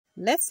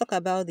Let's talk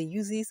about the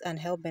uses and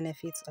health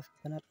benefits of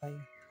coconut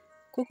oil.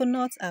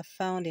 Coconuts are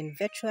found in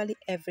virtually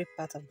every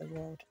part of the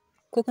world.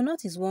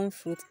 Coconut is one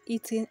fruit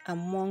eaten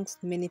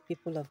amongst many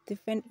people of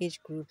different age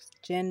groups,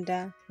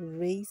 gender,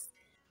 race,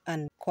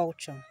 and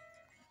culture.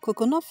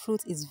 Coconut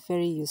fruit is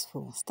very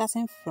useful,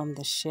 starting from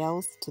the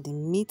shells to the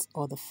meat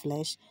or the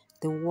flesh,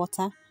 the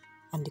water,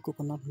 and the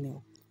coconut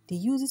milk. The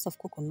uses of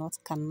coconut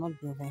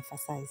cannot be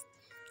overemphasized.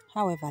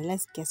 However,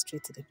 let's get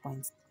straight to the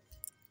point.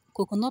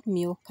 Coconut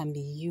milk can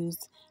be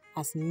used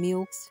as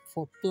milks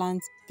for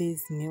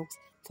plant-based milks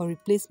for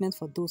replacement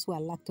for those who are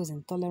lactose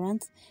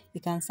intolerant.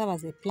 It can serve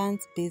as a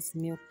plant-based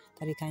milk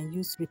that you can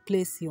use to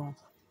replace your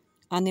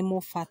animal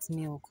fat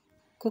milk.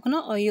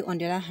 Coconut oil, on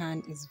the other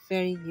hand, is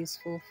very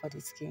useful for the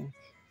skin.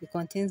 It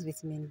contains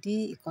vitamin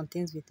D, it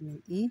contains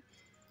vitamin E.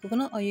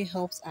 Coconut oil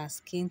helps our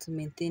skin to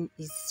maintain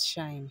its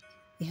shine.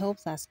 It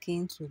helps our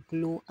skin to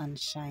glow and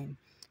shine.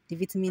 The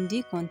vitamin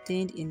D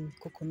contained in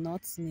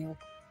coconut milk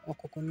or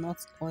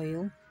coconut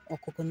oil or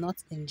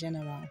coconut in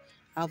general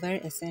are very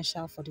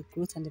essential for the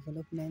growth and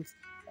development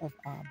of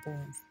our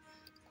bones.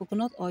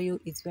 Coconut oil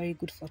is very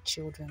good for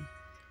children.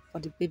 For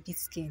the baby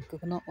skin,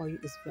 coconut oil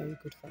is very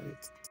good for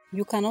it.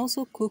 You can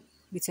also cook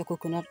with your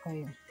coconut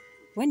oil.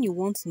 When you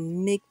want to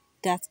make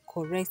that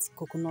correct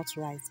coconut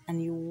rice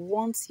and you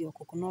want your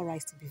coconut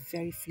rice to be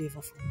very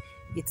flavorful,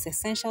 it's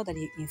essential that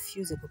you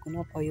infuse the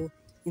coconut oil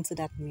into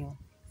that meal.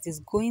 It is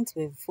going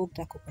to evoke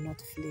that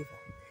coconut flavor.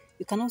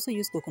 You can also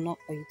use coconut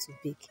oil to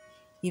bake.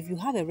 If you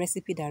have a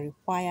recipe that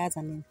requires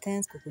an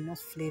intense coconut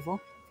flavor,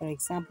 for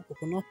example,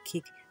 coconut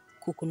cake,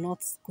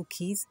 coconut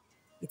cookies,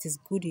 it is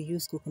good you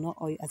use coconut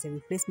oil as a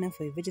replacement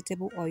for your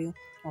vegetable oil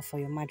or for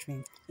your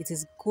margarine. It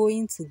is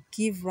going to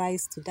give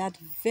rise to that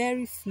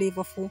very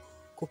flavorful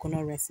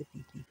coconut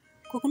recipe.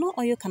 Coconut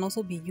oil can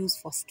also be used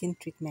for skin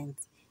treatment.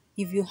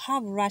 If you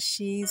have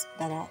rashes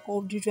that are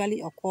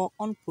usually occur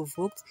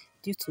unprovoked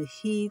due to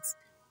heat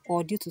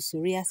or due to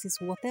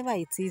psoriasis, whatever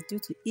it is, due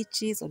to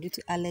itches or due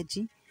to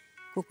allergy,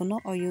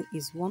 coconut oil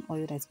is one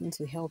oil that's going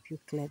to help you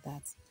clear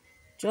that.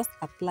 Just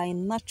apply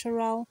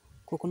natural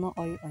coconut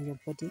oil on your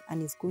body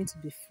and it's going to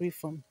be free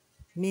from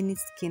many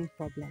skin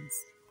problems.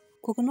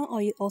 Coconut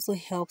oil also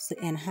helps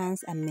to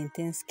enhance and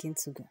maintain skin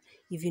sugar.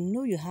 If you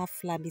know you have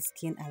flabby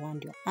skin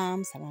around your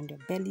arms, around your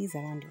bellies,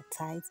 around your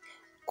thighs,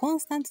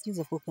 constant use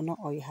of coconut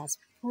oil has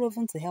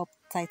proven to help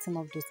tighten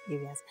up those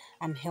areas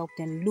and help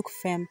them look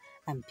firm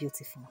and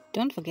beautiful.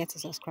 Don't forget to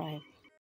subscribe.